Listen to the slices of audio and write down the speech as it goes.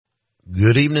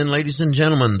Good evening, ladies and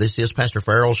gentlemen. This is Pastor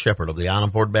Farrell Shepherd of the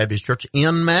Island Ford Baptist Church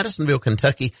in Madisonville,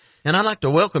 Kentucky, and I'd like to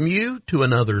welcome you to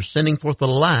another Sending Forth the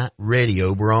Light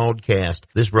radio broadcast.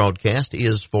 This broadcast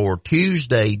is for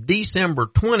Tuesday, December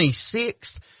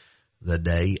 26th, the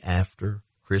day after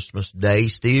Christmas Day,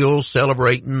 still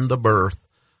celebrating the birth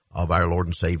of our Lord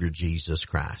and Savior Jesus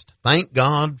Christ. Thank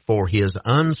God for His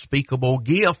unspeakable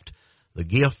gift, the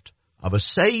gift of a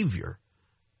Savior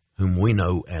whom we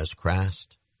know as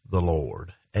Christ the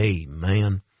Lord.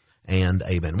 Amen and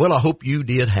amen. Well, I hope you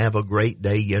did have a great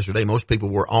day yesterday. Most people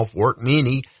were off work.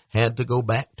 Many had to go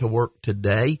back to work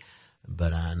today,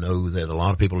 but I know that a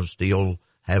lot of people are still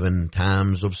having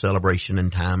times of celebration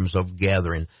and times of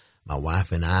gathering. My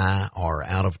wife and I are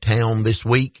out of town this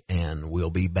week, and we'll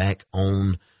be back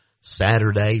on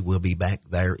Saturday. We'll be back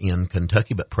there in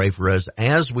Kentucky, but pray for us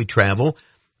as we travel,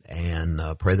 and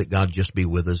pray that God just be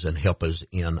with us and help us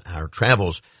in our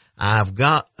travels. I've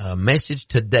got a message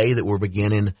today that we're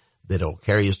beginning that'll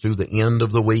carry us through the end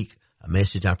of the week, a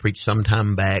message I preached some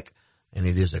time back, and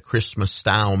it is a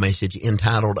Christmas-style message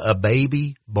entitled, A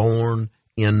Baby Born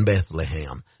in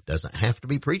Bethlehem. Doesn't have to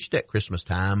be preached at Christmas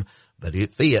time, but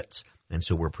it fits, and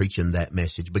so we're preaching that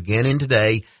message beginning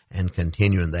today and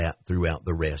continuing that throughout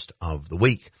the rest of the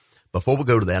week. Before we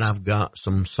go to that, I've got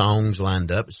some songs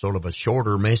lined up. It's sort of a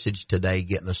shorter message today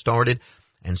getting us started.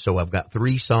 And so I've got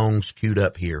 3 songs queued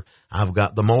up here. I've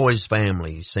got the Moyes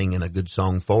family singing a good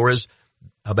song for us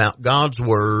about God's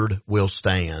Word will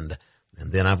stand.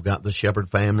 And then I've got the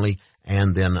Shepherd family.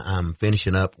 And then I'm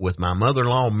finishing up with my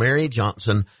mother-in-law, Mary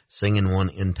Johnson, singing one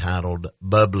entitled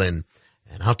Bubbling.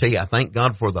 And I'll tell you, I thank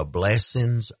God for the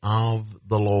blessings of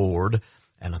the Lord.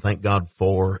 And I thank God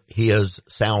for His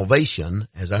salvation,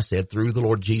 as I said, through the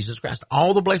Lord Jesus Christ.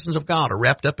 All the blessings of God are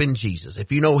wrapped up in Jesus.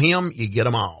 If you know Him, you get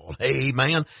them all.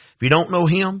 Amen. If you don't know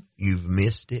Him, you've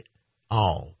missed it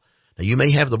all. Now, you may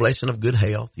have the blessing of good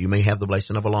health. You may have the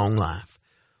blessing of a long life.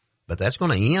 But that's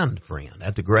going to end, friend,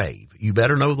 at the grave. You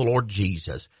better know the Lord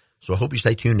Jesus. So I hope you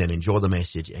stay tuned and enjoy the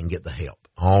message and get the help.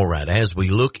 All right, as we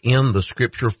look in the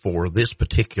Scripture for this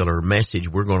particular message,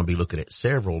 we're going to be looking at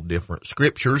several different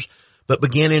Scriptures. But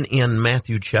beginning in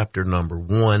Matthew chapter number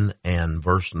 1 and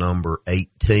verse number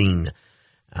 18,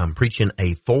 I'm preaching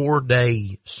a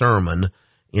 4-day sermon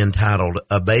entitled,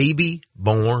 A Baby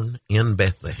Born in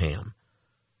Bethlehem.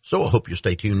 So I hope you'll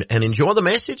stay tuned and enjoy the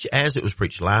message as it was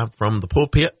preached live from the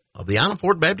pulpit of the Island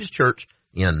Ford Baptist Church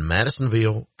in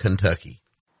Madisonville, Kentucky.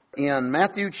 In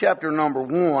Matthew chapter number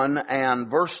 1 and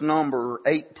verse number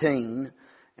 18,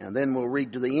 and then we'll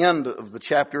read to the end of the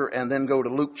chapter and then go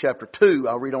to Luke chapter 2.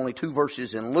 I'll read only 2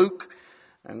 verses in Luke.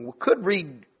 And we could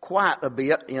read quite a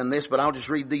bit in this, but I'll just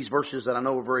read these verses that I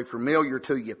know are very familiar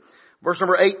to you. Verse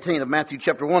number 18 of Matthew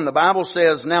chapter 1, the Bible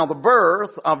says, Now the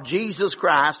birth of Jesus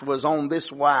Christ was on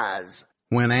this wise.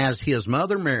 When as his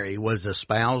mother Mary was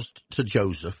espoused to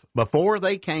Joseph, before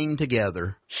they came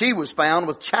together, she was found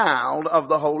with child of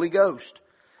the Holy Ghost.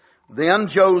 Then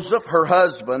Joseph, her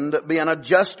husband, being a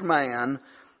just man,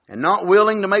 and not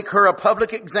willing to make her a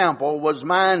public example, was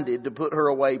minded to put her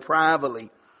away privately.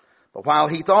 But while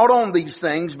he thought on these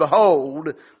things,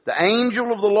 behold, the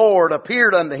angel of the Lord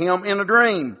appeared unto him in a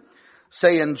dream,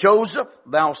 saying, Joseph,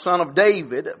 thou son of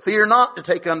David, fear not to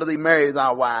take unto thee Mary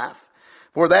thy wife,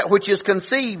 for that which is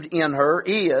conceived in her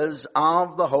is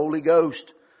of the Holy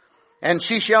Ghost. And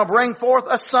she shall bring forth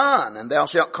a son, and thou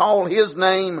shalt call his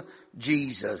name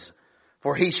Jesus.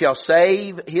 For he shall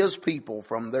save his people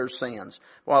from their sins.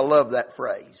 Well, I love that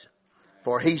phrase.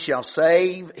 For he shall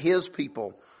save his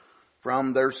people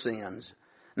from their sins.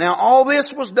 Now all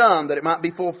this was done that it might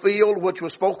be fulfilled which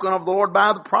was spoken of the Lord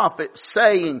by the prophet,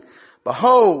 saying,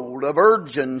 Behold, a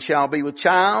virgin shall be with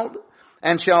child,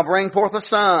 and shall bring forth a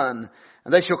son,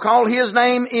 and they shall call his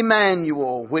name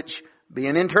Emmanuel, which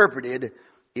being interpreted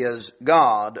is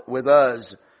God with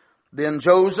us. Then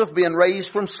Joseph, being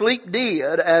raised from sleep,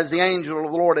 did as the angel of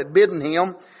the Lord had bidden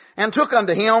him, and took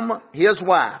unto him his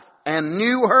wife, and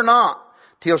knew her not,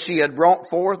 till she had brought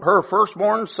forth her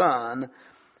firstborn son,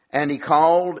 and he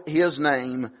called his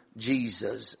name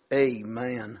Jesus.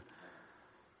 Amen.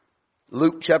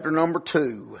 Luke chapter number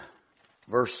 2,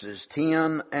 verses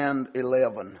 10 and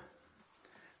 11.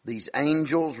 These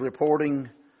angels reporting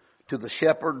to the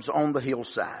shepherds on the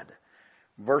hillside.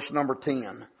 Verse number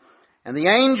 10. And the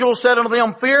angel said unto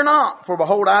them, Fear not, for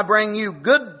behold, I bring you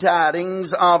good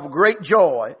tidings of great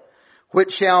joy,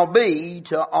 which shall be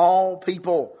to all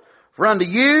people. For unto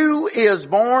you is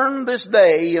born this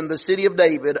day in the city of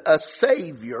David a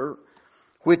Savior,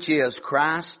 which is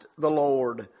Christ the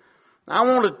Lord. I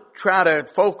want to try to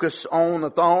focus on the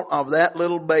thought of that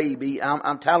little baby.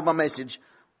 I'm titled my message,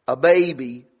 A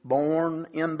Baby born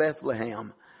in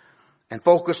Bethlehem and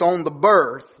focus on the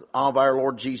birth of our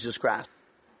Lord Jesus Christ.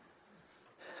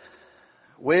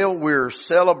 Well, we're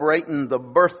celebrating the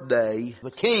birthday of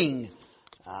the King.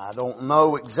 I don't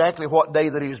know exactly what day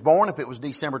that he was born. If it was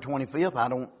December 25th, I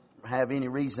don't have any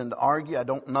reason to argue. I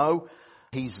don't know.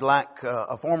 He's like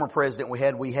a former president we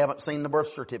had. We haven't seen the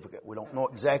birth certificate. We don't know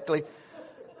exactly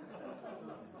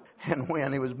and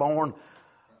when he was born.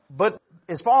 But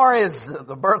as far as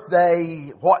the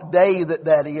birthday, what day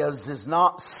that is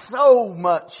not so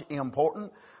much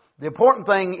important. The important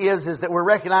thing is that we're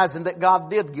recognizing that God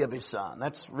did give His Son.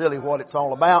 That's really what it's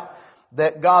all about.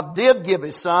 That God did give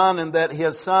His Son and that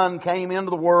His Son came into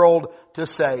the world to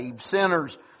save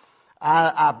sinners.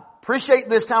 I appreciate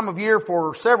this time of year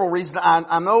for several reasons.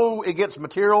 I know it gets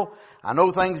material. I know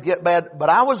things get bad. But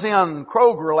I was in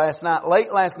Kroger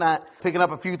late last night, picking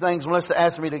up a few things Melissa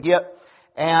asked me to get.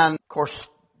 And of course,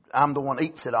 I'm the one that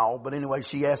eats it all. But anyway,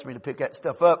 she asked me to pick that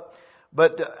stuff up.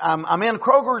 But I'm in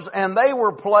Kroger's and they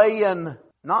were playing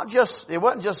it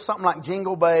wasn't just something like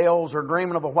Jingle Bells or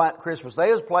Dreaming of a White Christmas.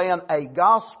 They was playing a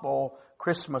gospel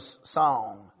Christmas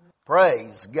song.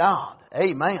 Praise God.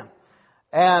 Amen.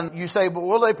 And you say,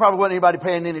 well, they probably wasn't anybody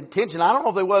paying any attention. I don't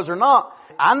know if they was or not.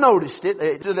 I noticed it.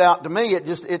 It stood out to me.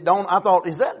 I thought,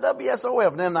 is that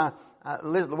WSOF? And then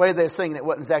the way they're singing it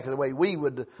wasn't exactly the way we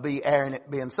would be airing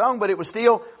it being sung, but it was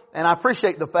still, and I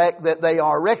appreciate the fact that they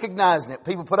are recognizing it.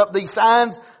 People put up these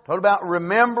signs, talk about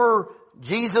remember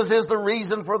Jesus is the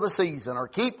reason for the season, or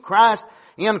keep Christ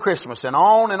in Christmas, and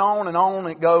on and on and on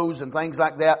it goes, and things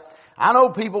like that. I know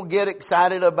people get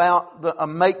excited about a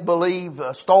make-believe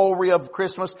story of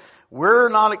Christmas. We're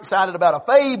not excited about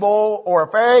a fable or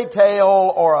a fairy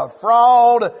tale or a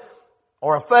fraud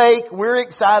or a fake. We're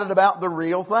excited about the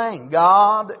real thing.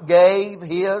 God gave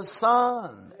His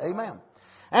Son. Amen.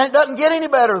 And it doesn't get any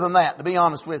better than that, to be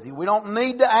honest with you. We don't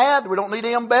need to add. We don't need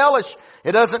to embellish.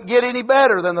 It doesn't get any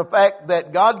better than the fact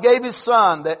that God gave His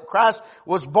Son, that Christ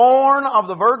was born of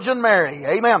the Virgin Mary.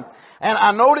 Amen. And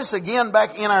I notice again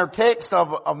back in our text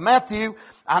of Matthew,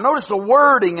 I notice the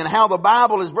wording and how the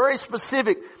Bible is very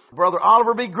specific. Brother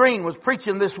Oliver B. Green was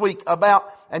preaching this week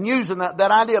about and using that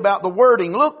idea about the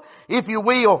wording. Look, if you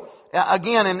will,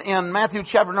 again in Matthew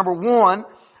chapter number 1.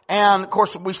 And of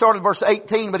course we started verse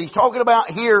 18, but he's talking about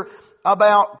here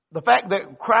about the fact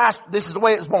that Christ, this is the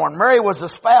way it was born. Mary was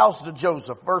espoused to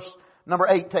Joseph, verse number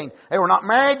 18. They were not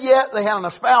married yet. They had an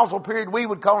espousal period we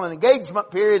would call an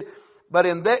engagement period. But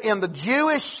in the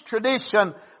Jewish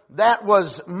tradition, that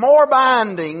was more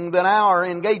binding than our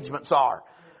engagements are.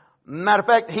 Matter of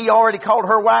fact, he already called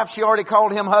her wife, she already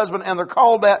called him husband, and they're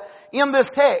called that in this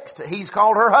text. He's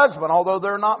called her husband, although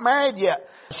they're not married yet.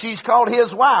 She's called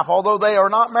his wife, although they are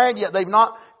not married yet. They've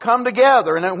not come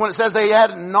together. And when it says they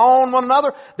hadn't known one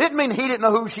another, didn't mean he didn't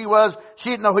know who she was,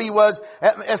 she didn't know who he was.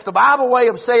 It's the Bible way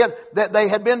of saying that they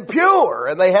had been pure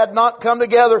and they had not come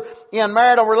together in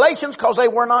marital relations because they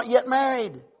were not yet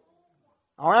married.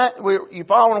 All right? You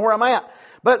following where I'm at?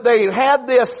 But they had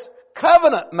this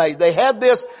covenant made. They had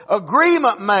this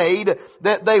agreement made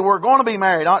that they were going to be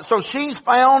married. So she's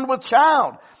found with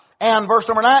child. And verse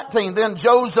number 19, then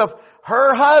Joseph,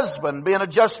 her husband, being a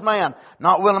just man,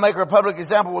 not willing to make her a public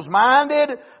example, was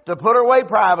minded to put her away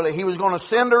privately. He was going to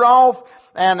send her off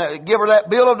and give her that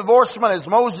bill of divorcement, as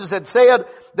Moses had said,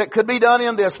 that could be done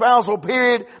in the espousal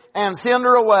period, and send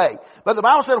her away. But the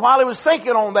Bible said while he was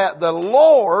thinking on that, the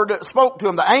Lord spoke to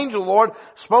him. The angel of the Lord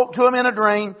spoke to him in a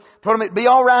dream, told him it'd be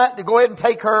all right to go ahead and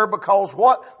take her, because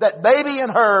that baby in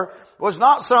her was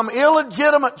not some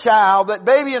illegitimate child. That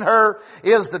baby in her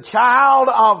is the child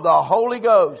of the Holy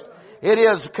Ghost. It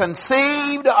is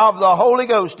conceived of the Holy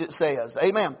Ghost, it says.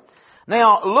 Amen.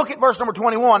 Now, look at verse number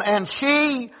 21. And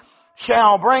she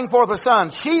shall bring forth a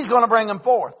son. She's going to bring him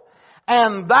forth.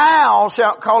 And thou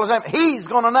shalt call his name. He's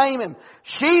going to name him.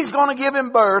 She's going to give him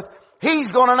birth.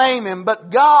 He's going to name him.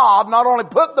 But God not only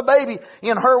put the baby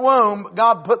in her womb,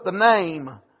 God put the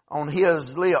name on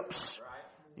his lips.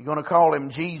 You're going to call him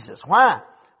Jesus. Why?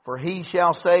 For he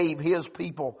shall save his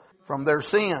people from their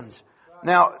sins.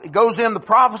 Now, it goes in the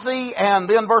prophecy, and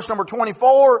then verse number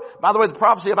 24, by the way, the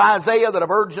prophecy of Isaiah that a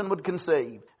virgin would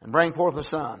conceive and bring forth a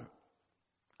son.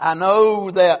 I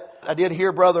know that I did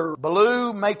hear Brother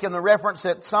Ballou making the reference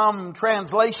that some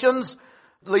translations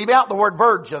leave out the word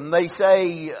virgin. They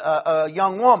say a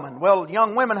young woman. Well,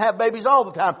 young women have babies all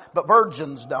the time, but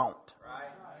virgins don't.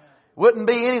 Wouldn't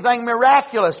be anything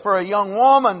miraculous for a young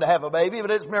woman to have a baby,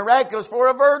 but it's miraculous for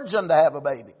a virgin to have a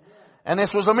baby. And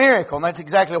this was a miracle, and that's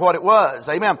exactly what it was.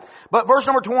 Amen. But verse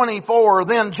number 24,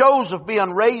 then Joseph, being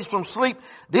raised from sleep,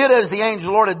 did as the angel of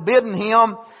the Lord had bidden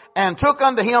him, and took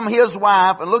unto him his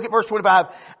wife, and look at verse 25,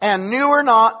 and knew her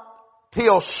not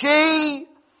till she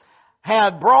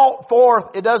had brought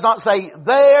forth, it does not say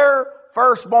their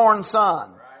firstborn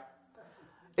son.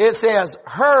 It says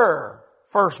her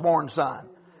firstborn son.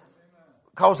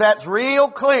 Because that's real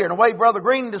clear. And the way Brother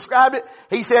Green described it,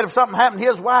 he said if something happened,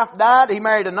 his wife died, he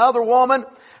married another woman,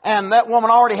 and that woman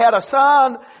already had a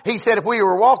son. He said if we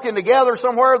were walking together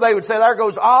somewhere, they would say, there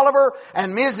goes Oliver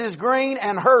and Mrs. Green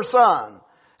and her son.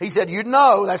 He said, you'd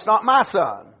know that's not my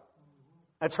son.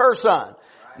 That's her son.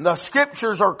 And the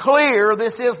scriptures are clear,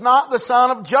 this is not the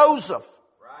son of Joseph.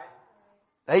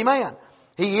 Amen.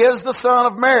 He is the son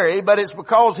of Mary, but it's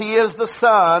because he is the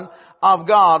son of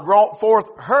God. Brought forth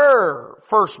her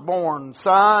firstborn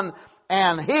son,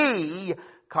 and he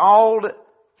called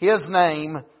his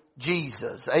name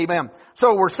Jesus. Amen.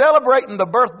 So we're celebrating the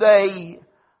birthday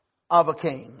of a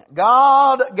king.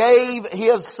 God gave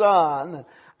his son,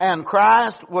 and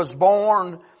Christ was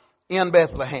born in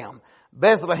Bethlehem.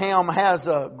 Bethlehem has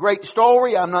a great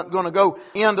story. I'm not going to go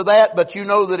into that, but you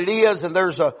know that it is, and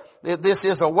this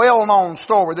is a well-known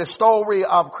story. This story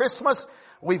of Christmas.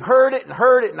 We've heard it and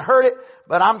heard it and heard it,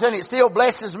 but I'm telling you, it still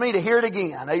blesses me to hear it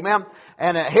again. Amen.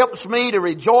 And it helps me to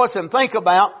rejoice and think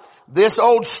about this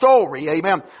old story,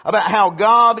 amen, about how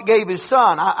God gave his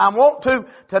son. I want to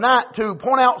tonight to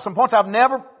point out some points.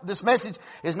 This message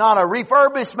is not a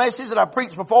refurbished message that I've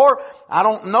preached before. I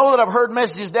don't know that I've heard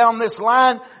messages down this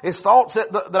line. It's thoughts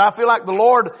that I feel like the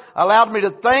Lord allowed me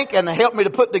to think and helped me to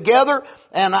put together.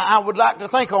 And I would like to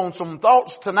think on some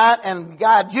thoughts tonight and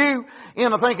guide you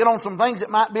into thinking on some things that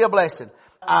might be a blessing.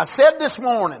 I said this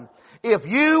morning, if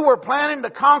you were planning to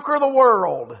conquer the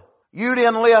world, you'd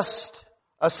enlist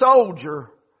a soldier,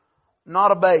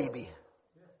 not a baby.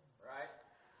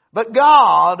 But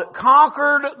God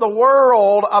conquered the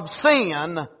world of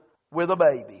sin with a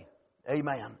baby.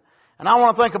 Amen. And I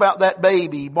want to think about that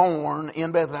baby born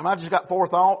in Bethlehem. I just got 4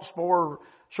 thoughts, 4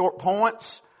 short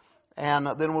points, and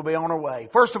then we'll be on our way.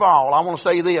 First of all, I want to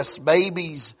say this.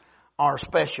 Babies are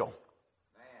special.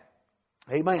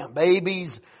 Amen.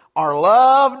 Babies are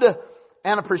loved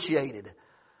and appreciated.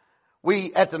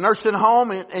 We, at the nursing home,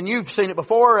 and you've seen it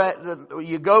before,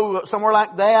 you go somewhere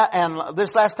like that, and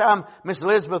this last time, Miss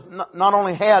Elizabeth not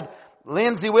only had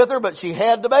Lindsay with her, but she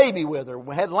had the baby with her.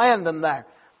 We had Landon there.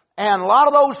 And a lot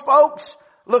of those folks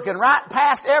looking right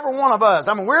past every one of us.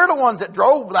 I mean, we're the ones that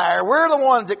drove there. We're the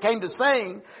ones that came to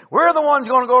sing. We're the ones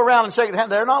going to go around and shake their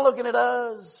hand. They're not looking at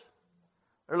us.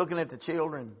 They're looking at the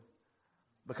children,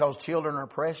 because children are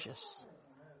precious.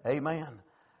 Amen.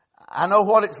 I know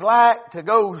what it's like to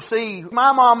go see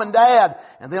my mom and dad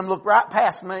and them look right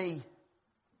past me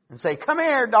and say, come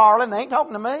here, darling. They ain't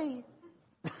talking to me.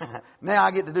 Now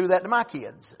I get to do that to my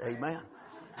kids. Amen.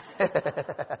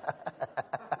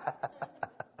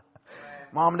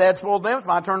 Mom and dad spoiled them. It's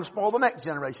my turn to spoil the next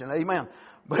generation. Amen.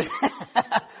 But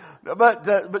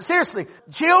seriously,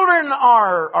 children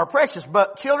are precious,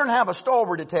 but children have a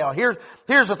story to tell. Here's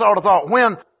the thought.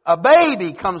 When a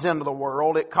baby comes into the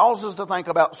world, it causes us to think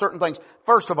about certain things.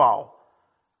 First of all,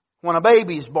 when a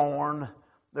baby's born,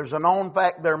 there's a known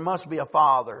fact there must be a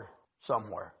father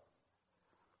somewhere.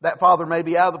 That father may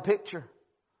be out of the picture.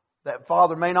 That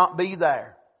father may not be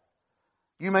there.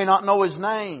 You may not know his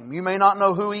name. You may not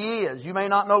know who he is. You may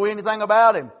not know anything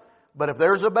about him. But if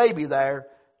there's a baby there,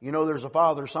 you know there's a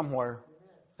father somewhere.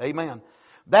 Amen.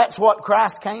 That's what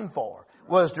Christ came for,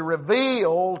 was to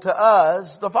reveal to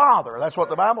us the Father. That's what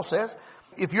the Bible says.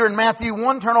 If you're in Matthew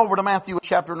 1, turn over to Matthew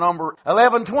chapter number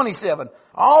 11:27.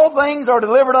 All things are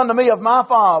delivered unto me of my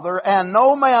Father, and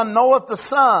no man knoweth the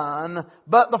Son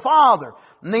but the Father.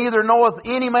 Neither knoweth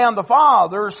any man the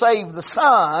Father save the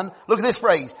Son. Look at this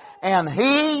phrase. And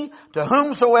he to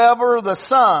whomsoever the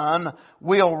Son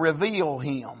will reveal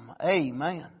him.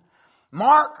 Amen.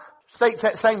 Mark states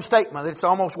that same statement. It's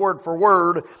almost word for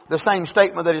word the same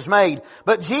statement that is made.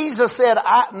 But Jesus said,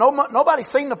 nobody's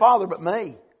seen the Father but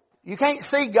me. You can't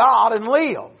see God and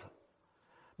live.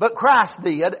 But Christ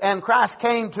did, and Christ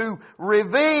came to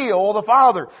reveal the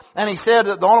Father. And he said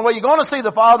that the only way you're going to see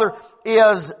the Father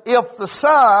is if the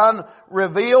Son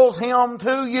reveals Him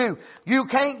to you. You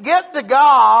can't get to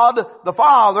God, the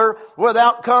Father,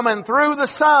 without coming through the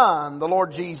Son, the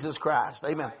Lord Jesus Christ.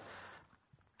 Amen.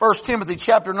 1 Timothy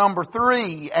chapter number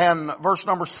 3 and verse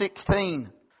number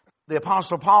 16. The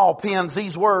Apostle Paul pens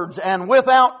these words, and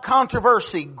without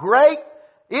controversy, great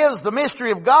is the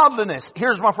mystery of godliness.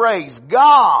 Here's my phrase.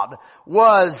 God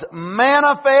was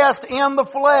manifest in the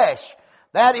flesh.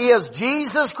 That is,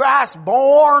 Jesus Christ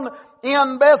born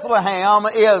in Bethlehem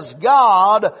is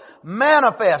God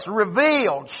manifest,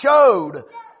 revealed, showed,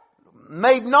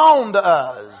 made known to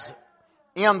us.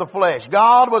 in the flesh.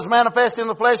 God was manifest in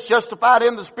the flesh, justified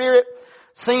in the Spirit,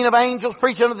 seen of angels,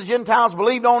 preached unto the Gentiles,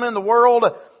 believed on in the world,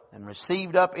 and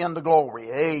received up into glory.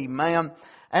 Amen.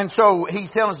 And so He's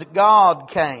telling us that God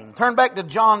came. Turn back to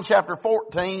John chapter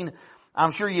 14.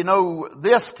 I'm sure you know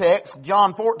this text.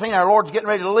 John 14, our Lord's getting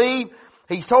ready to leave.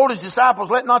 He's told His disciples,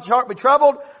 let not your heart be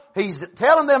troubled. He's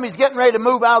telling them He's getting ready to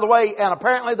move out of the way, and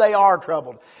apparently they are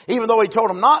troubled. Even though He told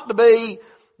them not to be,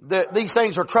 these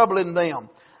things are troubling them.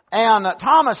 And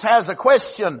Thomas has a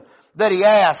question that he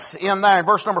asks in there in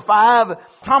verse number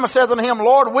 5. Thomas saith unto Him,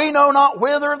 Lord, we know not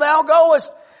whither Thou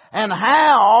goest, and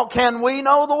how can we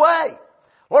know the way?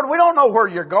 Lord, we don't know where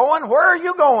You're going. Where are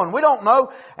You going? We don't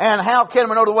know. And how can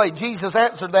we know the way? Jesus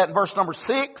answered that in verse number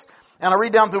 6. And I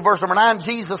read down through verse number 9.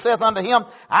 Jesus saith unto him,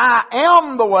 I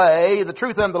am the way, the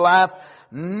truth, and the life.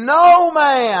 No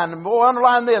man, boy,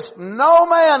 underline this, no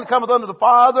man cometh unto the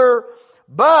Father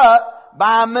but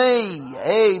by me.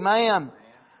 Amen.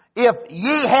 If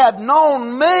ye had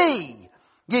known me,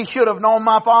 ye should have known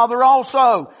my Father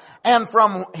also. And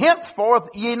from henceforth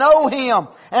ye know Him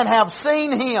and have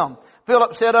seen Him.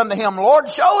 Philip said unto Him, Lord,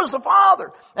 show us the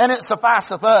Father, and it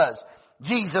sufficeth us.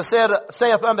 Jesus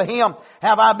saith unto him,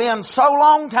 have I been so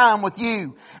long time with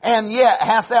you, and yet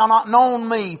hast thou not known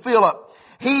me, Philip?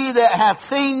 He that hath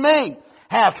seen me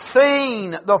hath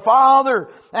seen the Father,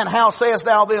 and how sayest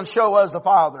thou then, show us the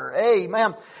Father?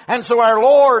 Amen. And so our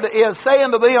Lord is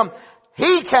saying to them,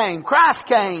 He came, Christ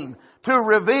came to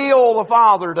reveal the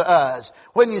Father to us.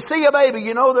 When you see a baby,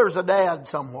 you know there's a dad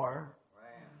somewhere.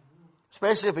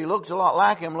 Especially if he looks a lot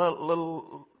like him.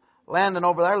 Little Landon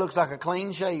over there looks like a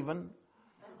clean shaven,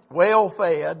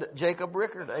 well-fed Jacob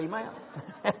Rickard. Amen.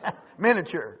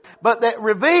 Miniature. But that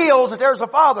reveals that there's a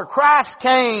Father. Christ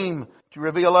came to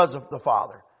reveal us the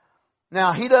Father.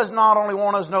 Now, He does not only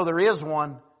want us to know there is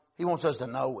one, He wants us to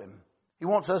know Him. He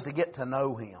wants us to get to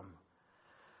know Him.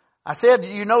 I said,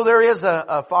 you know there is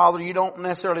a Father. You don't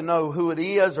necessarily know who it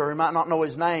is, or you might not know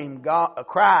His name.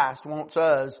 Christ wants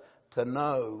us to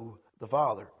know the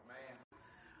Father.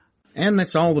 And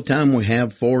that's all the time we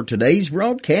have for today's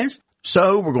broadcast.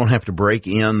 So we're going to have to break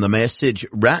in the message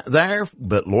right there,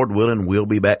 but Lord willing, we'll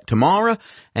be back tomorrow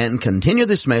and continue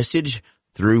this message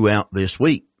throughout this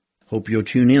week. Hope you'll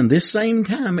tune in this same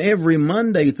time every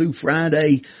Monday through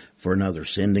Friday for another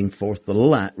Sending Forth the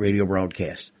Light radio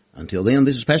broadcast. Until then,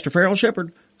 this is Pastor Farrell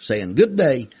Shepherd saying good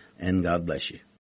day and God bless you.